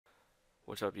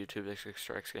What's up YouTube, it's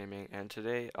X Gaming, and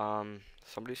today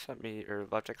somebody sent me or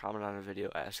left a comment on a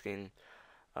video asking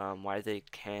why they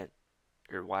can't,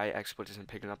 or why XSplit isn't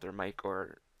picking up their mic,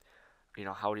 or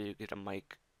how do you get a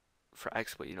mic for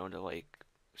XSplit, to like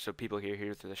so people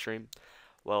hear through the stream.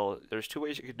 Well, there's two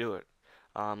ways you could do it.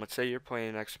 Let's say you're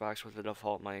playing Xbox with a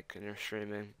default mic and you're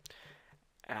streaming.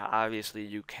 Obviously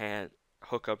you can't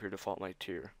hook up your default mic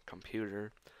to your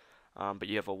computer, but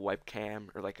you have a webcam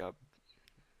or like a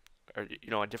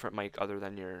different mic other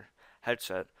than your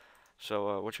headset.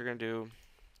 So what you're gonna do,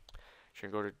 you're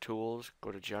gonna go to Tools,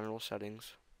 go to General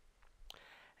Settings,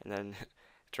 and then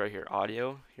it's right here,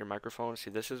 Audio, your microphone. See,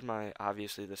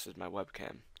 obviously this is my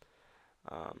webcam.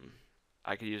 Um,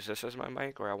 I could use this as my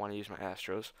mic, or I want to use my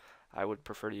Astros. I would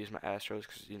prefer to use my Astros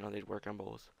because they'd work on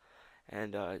both,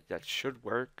 and that should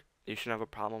work. You shouldn't have a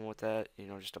problem with that.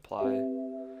 Just apply.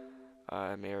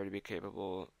 It may already be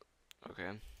capable. Okay,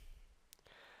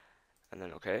 and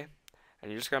then okay,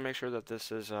 and you just gotta make sure that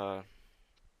this is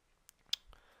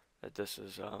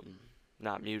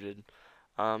not muted.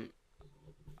 Um,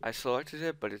 I selected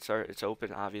it, but it's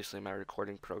open. Obviously, my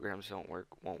recording programs won't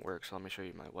work. So let me show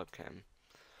you my webcam.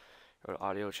 Go to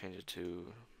audio, change it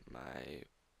to my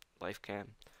life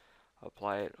cam.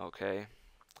 Apply it. Okay.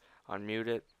 Unmute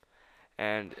it,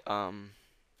 and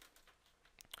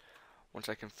once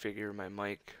I configure my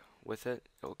mic with it,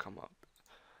 it'll come up.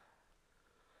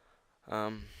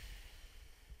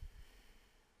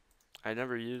 I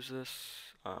never use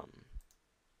this.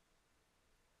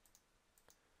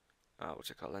 What's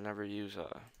it called? I never use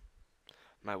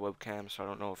my webcam, so I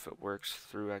don't know if it works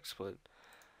through XSplit.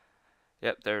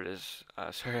 Yep, there it is.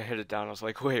 Sorry, I hit it down. I was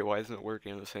like, wait, why isn't it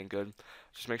working? This ain't good.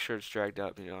 Just make sure it's dragged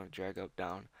up. Drag up,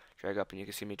 down, drag up, and you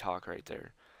can see me talk right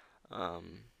there.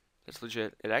 It's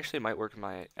legit. It actually might work in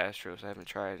my Astros. I haven't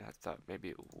tried. I thought maybe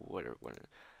it would or wouldn't.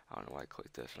 I don't know why I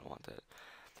clicked this. I don't want that.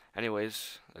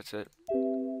 Anyways, that's it.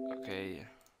 Okay,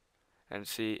 and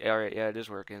see, alright, yeah, it is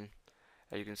working.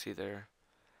 As you can see there.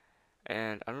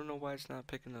 And I don't know why it's not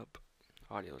picking up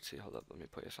audio. Let's see, hold up, let me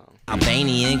play a song.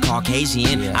 Albanian,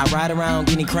 Caucasian, I ride around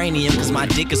getting cranium cause my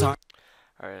dick is hard.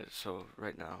 Alright, so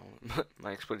right now,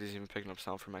 my XSplit isn't even picking up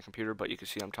sound from my computer, but you can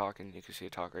see I'm talking, you can see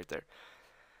it talk right there.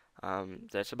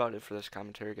 That's about it for this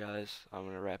commentary, guys. I'm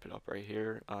gonna wrap it up right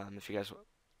here. If you guys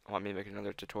want me to make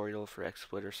another tutorial for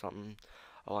XSplit or something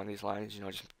along these lines,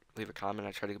 just leave a comment.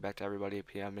 I try to get back to everybody,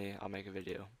 PM me, I'll make a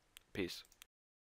video. Peace.